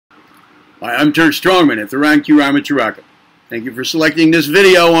Hi, I'm Turk Strongman at the Rank Q Amateur Rocket. Thank you for selecting this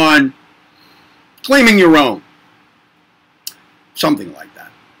video on claiming your own. Something like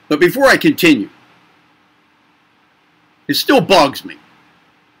that. But before I continue, it still bugs me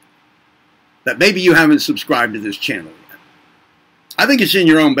that maybe you haven't subscribed to this channel yet. I think it's in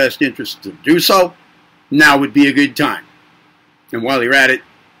your own best interest to do so. Now would be a good time. And while you're at it,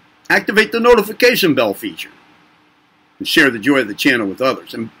 activate the notification bell feature and share the joy of the channel with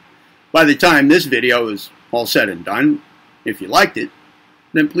others. And by the time this video is all said and done, if you liked it,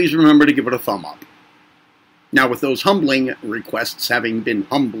 then please remember to give it a thumb up. Now, with those humbling requests having been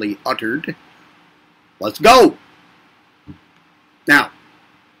humbly uttered, let's go! Now,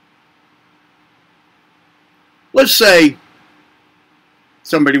 let's say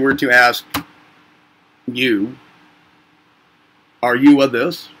somebody were to ask you, are you a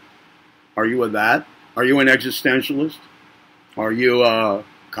this? Are you a that? Are you an existentialist? Are you a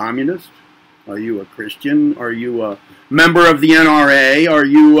communist? Are you a Christian? Are you a member of the NRA? Are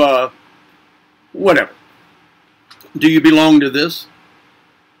you whatever? Do you belong to this?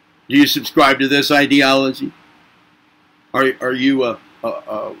 Do you subscribe to this ideology? Are you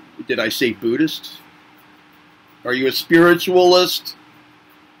did I say Buddhist? Are you a spiritualist?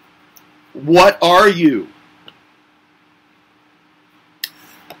 What are you?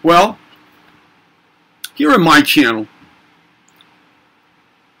 Well, here on my channel,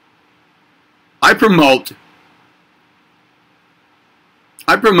 I promote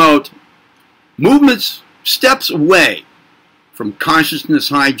movements, steps away from consciousness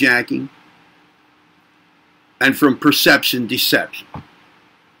hijacking and from perception deception,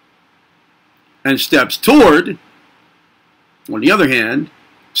 and steps toward, on the other hand,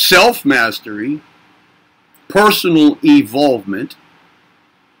 self-mastery, personal evolvement,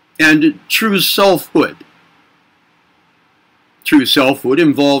 and true selfhood. True selfhood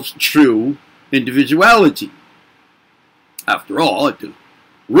involves true individuality. After all, at the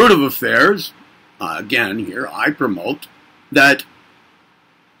root of affairs, again here, I promote that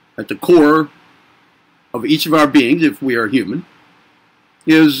at the core of each of our beings, if we are human,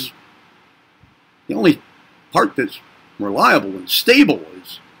 is the only part that's reliable and stable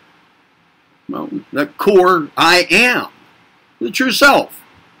is, well, that core I am, the true self.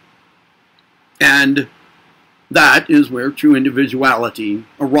 And that is where true individuality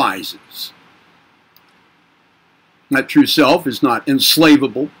arises. That true self is not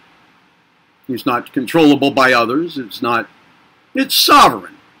enslavable. It's not controllable by others. It's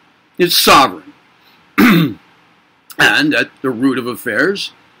sovereign. It's sovereign. And at the root of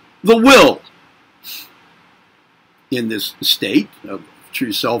affairs, the will. In this state of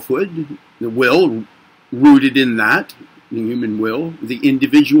true selfhood, the will rooted in that, the human will, the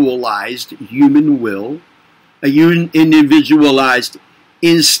individualized human will, a individualized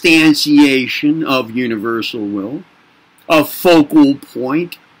instantiation of universal will, a focal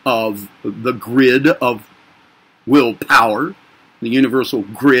point of the grid of willpower, the universal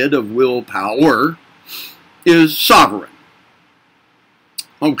grid of willpower, is sovereign.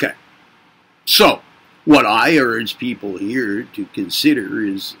 Okay, so what I urge people here to consider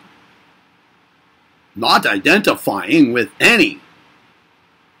is not identifying with anything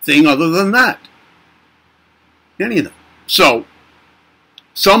other than that. Any of them. So,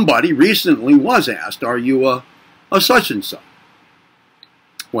 somebody recently was asked, are you a such and such?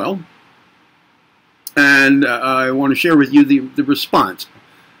 Well, and I want to share with you the response.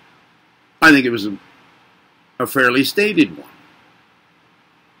 I think it was a fairly stated one.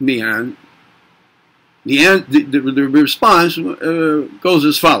 The response goes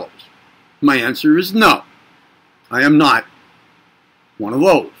as follows. My answer is no. I am not one of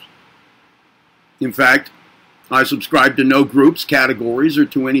those. In fact, I subscribe to no groups, categories, or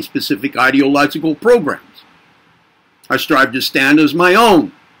to any specific ideological programs. I strive to stand as my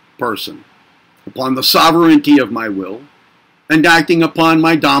own person, upon the sovereignty of my will, and acting upon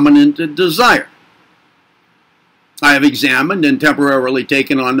my dominant desire. I have examined and temporarily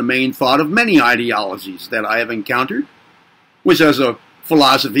taken on the main thought of many ideologies that I have encountered, which as a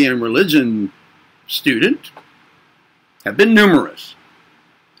philosophy and religion student have been numerous.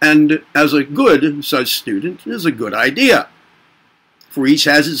 And as a good such student is a good idea, for each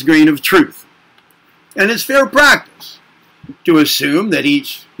has its grain of truth. And it's fair practice to assume that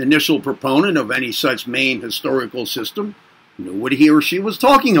each initial proponent of any such main historical system knew what he or she was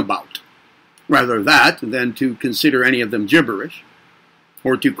talking about. Rather that than to consider any of them gibberish,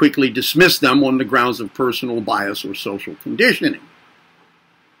 or to quickly dismiss them on the grounds of personal bias or social conditioning.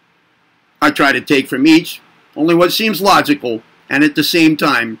 I try to take from each only what seems logical and at the same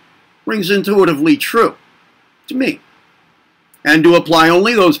time rings intuitively true to me. and to apply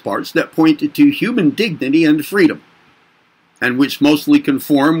only those parts that point to human dignity and freedom, and which mostly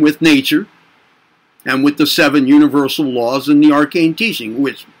conform with nature and with the 7 universal laws in the arcane teaching,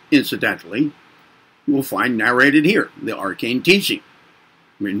 which, incidentally, you will find narrated here, the arcane teaching,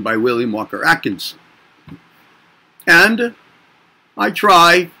 written by William Walker Atkinson. And I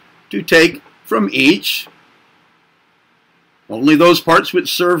try to take from each only those parts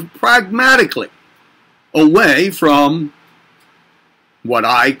which serve pragmatically, away from what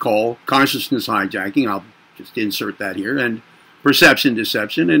I call consciousness hijacking, I'll just insert that here, and perception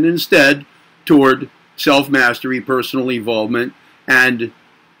deception, and instead toward self-mastery, personal evolvement, and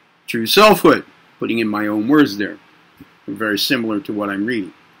true selfhood, putting in my own words there. Very similar to what I'm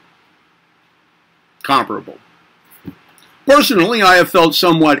reading. Comparable. Personally, I have felt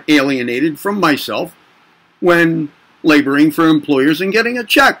somewhat alienated from myself when laboring for employers and getting a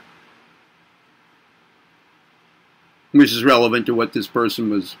check, which is relevant to what this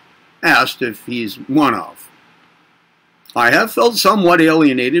person was asked if he's one of. I have felt somewhat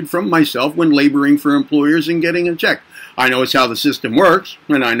alienated from myself when laboring for employers and getting a check. I know it's how the system works,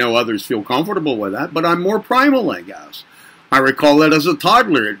 and I know others feel comfortable with that, but I'm more primal, I guess. I recall that as a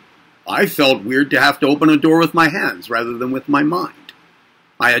toddler, I felt weird to have to open a door with my hands rather than with my mind.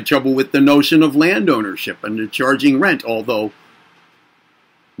 I had trouble with the notion of land ownership and charging rent, although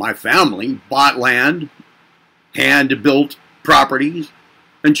my family bought land, hand-built properties,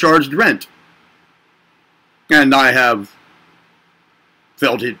 and charged rent. And I have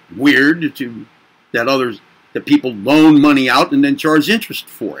felt it weird that people loan money out and then charge interest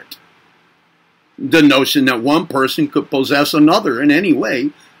for it. The notion that one person could possess another in any way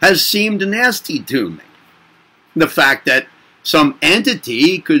has seemed nasty to me. The fact that some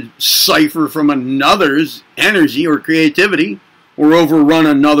entity could cipher from another's energy or creativity or overrun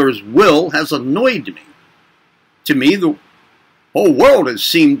another's will has annoyed me. To me, the whole world has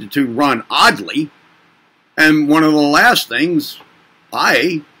seemed to run oddly, and one of the last things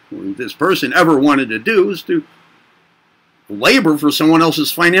this person ever wanted to do is to labor for someone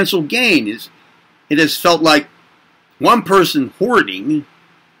else's financial gain. It has felt like one person hoarding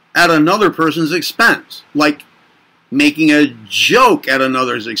at another person's expense, like making a joke at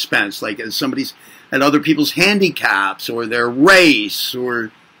another's expense, like at other people's handicaps or their race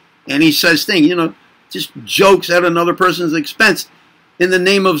or any such thing, just jokes at another person's expense in the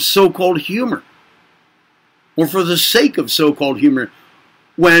name of so-called humor or for the sake of so-called humor,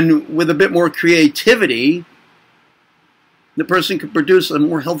 when with a bit more creativity, the person could produce a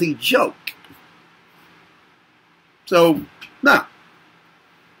more healthy joke. So, no,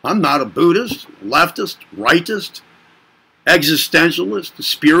 I'm not a Buddhist, leftist, rightist, existentialist,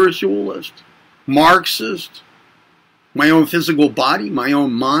 spiritualist, Marxist, my own physical body, my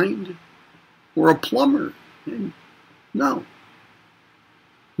own mind, or a plumber. No.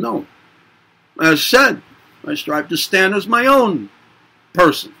 As said, I strive to stand as my own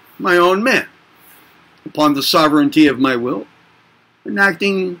person, my own man, upon the sovereignty of my will, and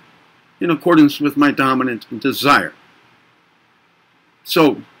acting in accordance with my dominant desire.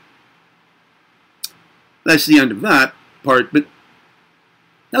 So, that's the end of that part, but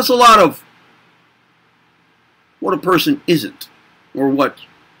that's a lot of what a person isn't, or what,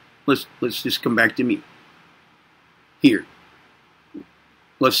 let's just come back to me. Here.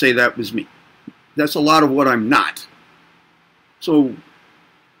 Let's say that was me. That's a lot of what I'm not. So,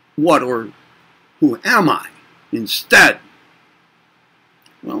 what or who am I instead?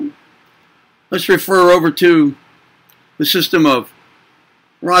 Well, let's refer over to the system of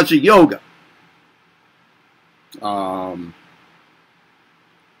Raja Yoga.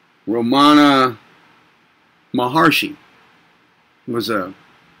 Ramana Maharshi was a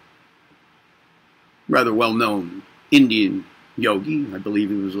rather well-known Indian yogi. I believe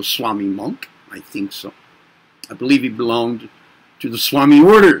he was a Swami monk. I think so. I believe he belonged to the Swami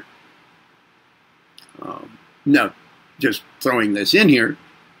order. Now, just throwing this in here,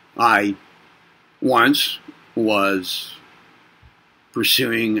 I once was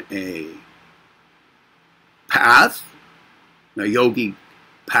pursuing a path, a yogi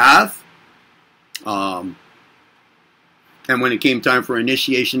path, and when it came time for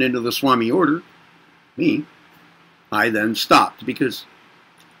initiation into the Swami order, I then stopped because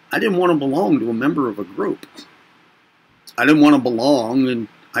I didn't want to belong to a member of a group. I didn't want to belong, and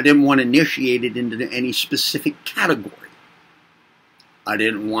I didn't want initiated into any specific category. I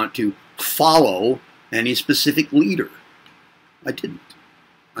didn't want to follow any specific leader. I didn't.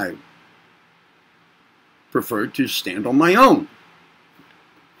 I preferred to stand on my own.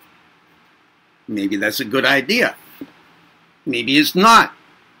 Maybe that's a good idea. Maybe it's not.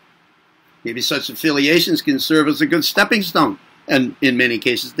 Maybe such affiliations can serve as a good stepping stone And in many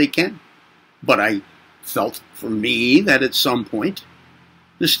cases they can. But I felt for me that at some point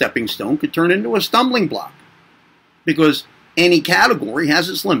the stepping stone could turn into a stumbling block, because any category has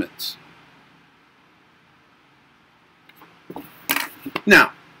its limits.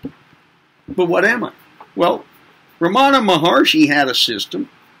 Now, but what am I? Well, Ramana Maharshi had a system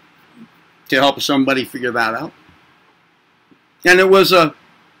to help somebody figure that out. And it was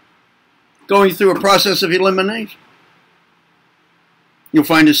going through a process of elimination. You'll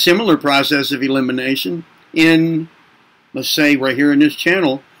find a similar process of elimination in, let's say, right here in this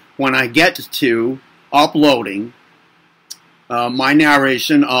channel, when I get to uploading my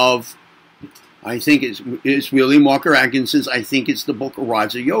narration of, I think it's William Walker Atkinson's, I think it's the book of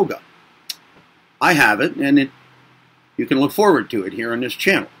Raja Yoga. I have it, and you can look forward to it here on this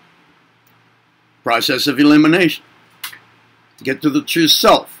channel. Process of elimination. To get to the true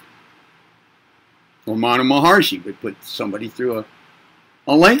self. Ramana Maharshi would put somebody through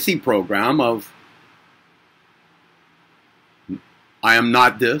a lengthy program of, I am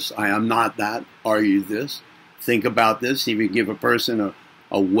not this, I am not that, are you this? Think about this. He would give a person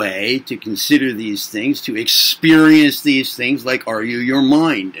a way to consider these things, to experience these things, like, are you your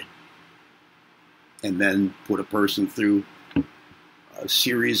mind? And then put a person through a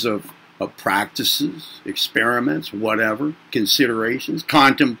series of practices, experiments, whatever, considerations,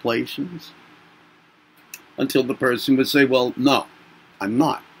 contemplations, until the person would say, well, no, I'm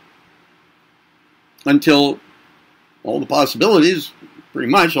not. Until all the possibilities, pretty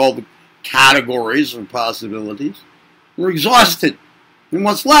much all the categories of possibilities, were exhausted. And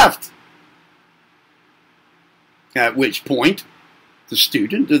what's left? At which point, the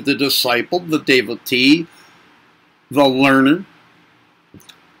student, the disciple, the devotee, the learner,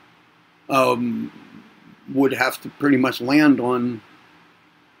 would have to pretty much land on,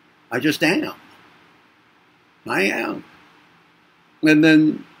 I just am. I am. And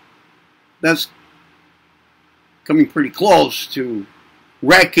then that's coming pretty close to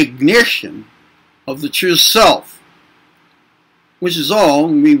recognition of the true self, which is all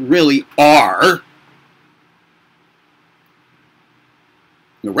we really are.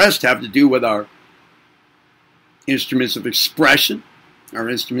 The rest have to do with our instruments of expression, our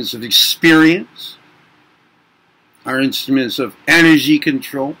instruments of experience, our instruments of energy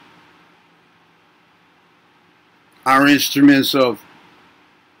control, our instruments of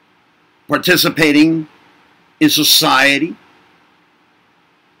participating in society,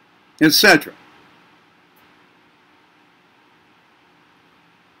 etc.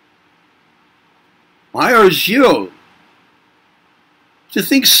 I urge you to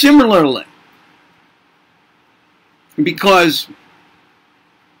think similarly, because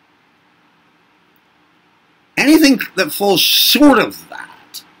anything that falls short of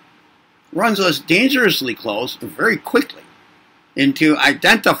that runs us dangerously close and very quickly into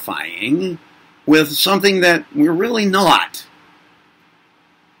identifying with something that we're really not.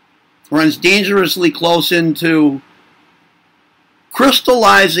 Runs dangerously close into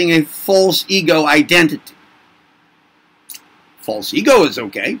crystallizing a false ego identity. False ego is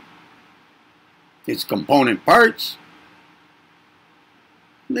okay. Its component parts,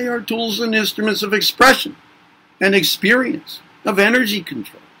 they are tools and instruments of expression and experience, of energy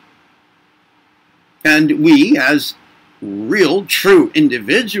control. And we, as real, true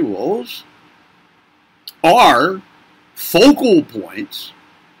individuals, are focal points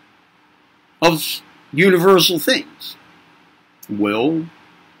of universal things. Will,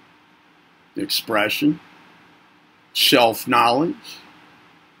 expression, self-knowledge,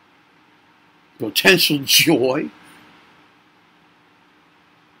 potential joy,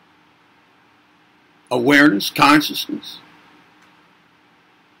 awareness, consciousness,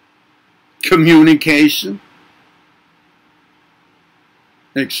 communication,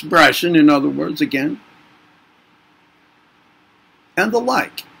 expression, in other words, again, and the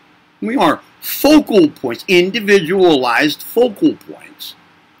like. We are focal points, individualized focal points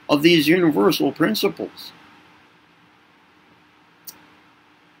of these universal principles.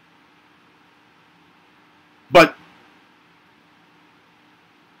 But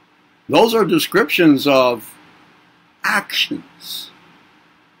those are descriptions of actions.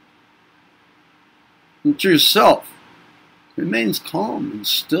 And true self remains calm and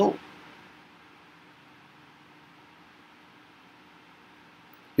still.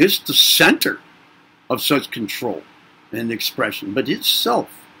 It's the center of such control and expression, but itself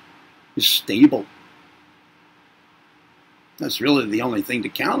is stable. That's really the only thing to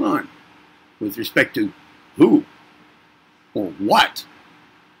count on with respect to who or what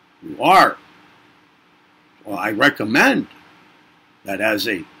you are. Well, I recommend that as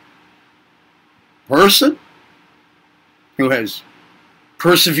a person, who has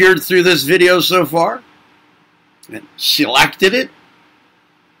persevered through this video so far and selected it,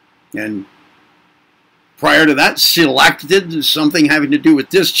 and prior to that selected something having to do with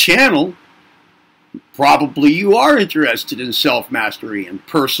this channel, probably you are interested in self-mastery and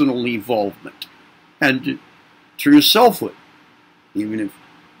personal evolvement and true selfhood, even if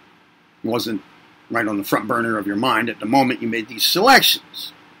it wasn't right on the front burner of your mind at the moment you made these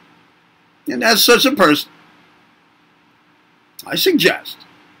selections. And as such a person, I suggest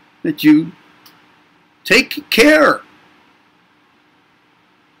that you take care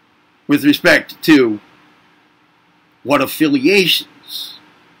with respect to what affiliations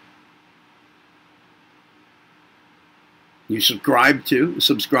you subscribe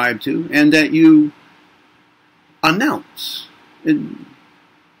to, and that you announce and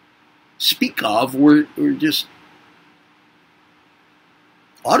speak of, or just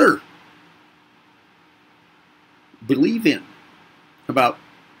utter, believe in, about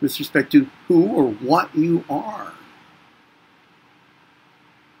with respect to who or what you are.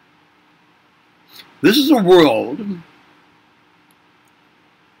 This is a world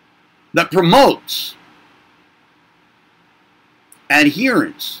that promotes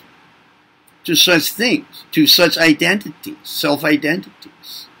adherence to such things, to such identities,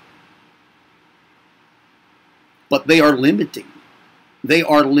 self-identities. But they are limiting. They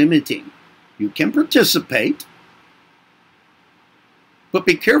are limiting. You can participate, but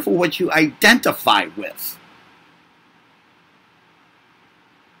be careful what you identify with.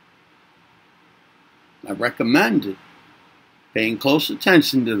 I recommend paying close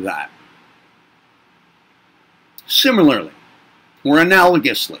attention to that. Similarly, or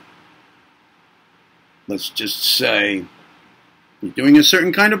analogously, let's just say you're doing a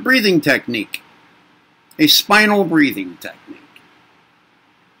certain kind of breathing technique, a spinal breathing technique.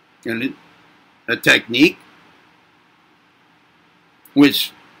 And a technique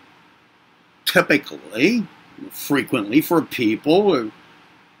which typically, frequently for people,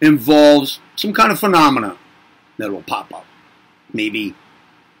 involves some kind of phenomena that will pop up. Maybe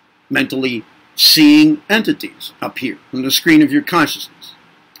mentally seeing entities appear on the screen of your consciousness.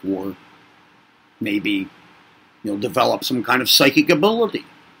 Or maybe you'll develop some kind of psychic ability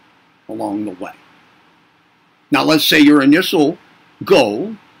along the way. Now let's say your initial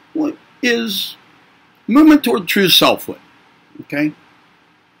goal is movement toward true selfhood. Okay?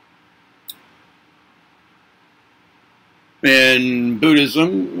 In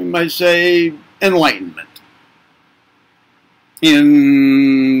Buddhism, we might say enlightenment.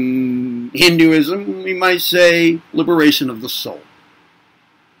 In Hinduism, we might say liberation of the soul.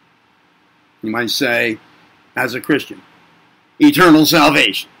 You might say, as a Christian, eternal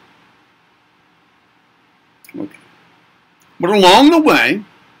salvation. Okay. But along the way,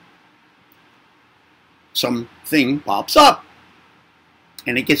 something pops up,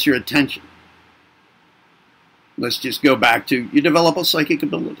 and it gets your attention. Let's just go back to, you develop a psychic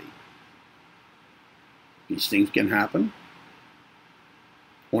ability. These things can happen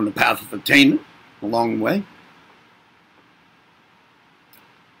on the path of attainment along the way.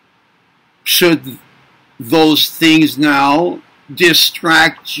 Should those things now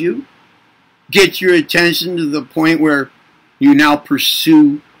distract you, get your attention to the point where you now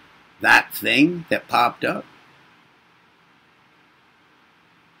pursue that thing that popped up?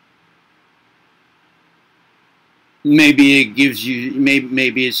 Maybe it gives you,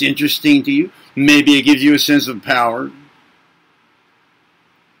 maybe it's interesting to you. Maybe it gives you a sense of power.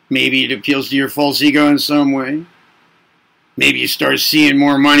 Maybe it appeals to your false ego in some way. Maybe you start seeing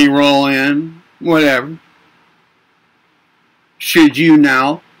more money roll in. Whatever. Should you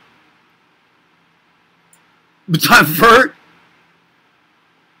now divert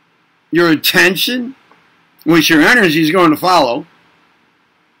your attention, which your energy is going to follow,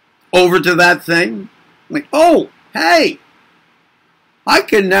 over to that thing? Like, oh, hey, I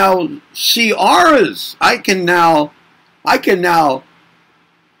can now see auras. I can now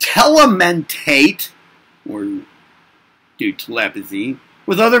telementate, or do telepathy,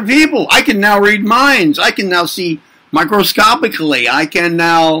 with other people. I can now read minds. I can now see microscopically. I can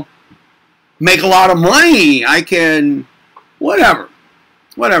now make a lot of money. I can, whatever.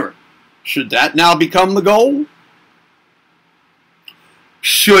 Should that now become the goal?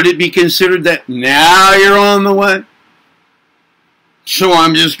 Should it be considered that now you're on the way? So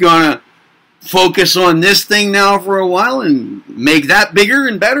I'm just going to focus on this thing now for a while and make that bigger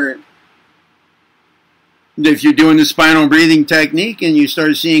and better? If you're doing the spinal breathing technique and you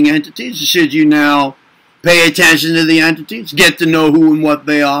start seeing entities, should you now pay attention to the entities? Get to know who and what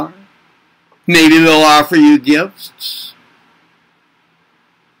they are? Maybe they'll offer you gifts.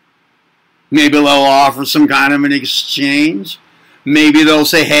 Maybe they'll offer some kind of an exchange. Maybe they'll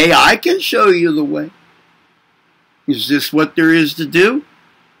say, hey, I can show you the way. Is this what there is to do?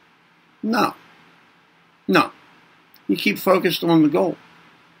 No. No. You keep focused on the goal.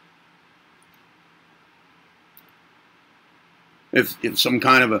 If some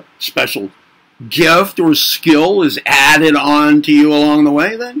kind of a special gift or skill is added on to you along the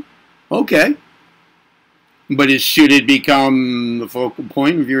way, then okay. But should it become the focal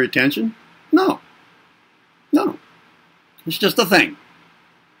point of your attention? No. No. It's just a thing.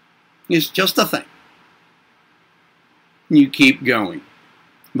 It's just a thing. You keep going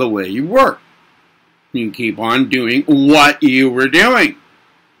the way you were. You keep on doing what you were doing.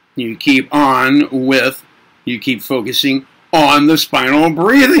 You keep focusing on the spinal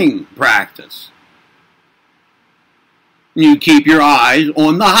breathing practice. You keep your eyes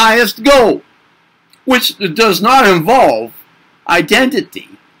on the highest goal, which does not involve identity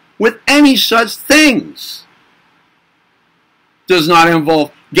with any such things. Does not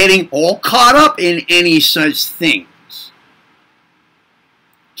involve getting all caught up in any such things.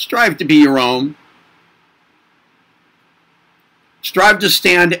 Strive to be your own. Strive to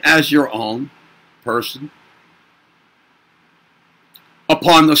stand as your own person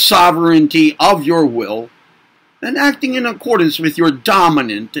upon the sovereignty of your will and acting in accordance with your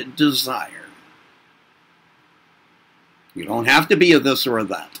dominant desire. You don't have to be a this or a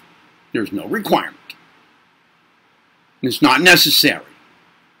that. There's no requirement. It's not necessary.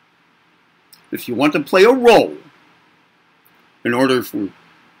 If you want to play a role in order for,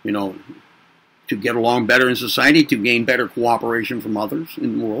 to get along better in society, to gain better cooperation from others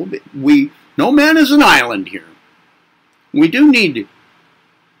in the world, no man is an island here. We do need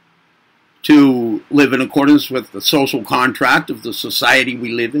to live in accordance with the social contract of the society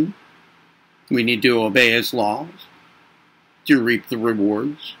we live in. We need to obey its laws to reap the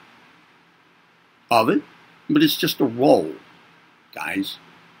rewards of it. But it's just a role, guys.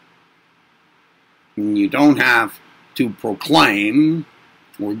 You don't have to proclaim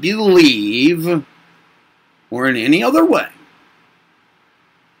or believe or in any other way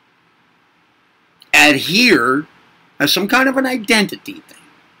adhere as some kind of an identity thing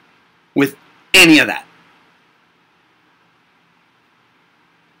with any of that.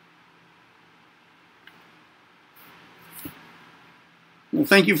 Well,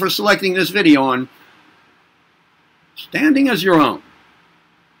 thank you for selecting this video on standing as your own.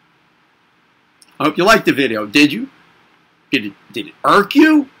 I hope you liked the video. Did you? Did it irk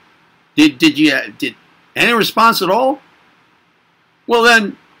you? Did any response at all? Well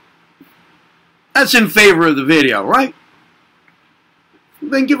then, that's in favor of the video, right?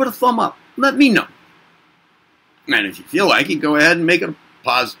 Then give it a thumb up. Let me know. And if you feel like it, go ahead and make a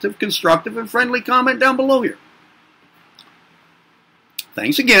positive, constructive, and friendly comment down below here.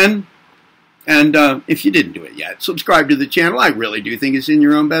 Thanks again. And if you didn't do it yet, subscribe to the channel. I really do think it's in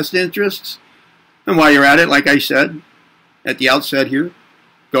your own best interests. And while you're at it, like I said at the outset here,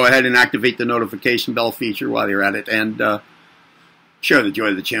 go ahead and activate the notification bell feature while you're at it, and share the joy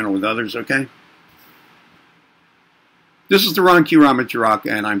of the channel with others, okay? This is the Ron Q. Ramacharaka,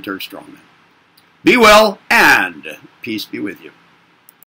 and I'm Turk Strongman. Be well, and peace be with you.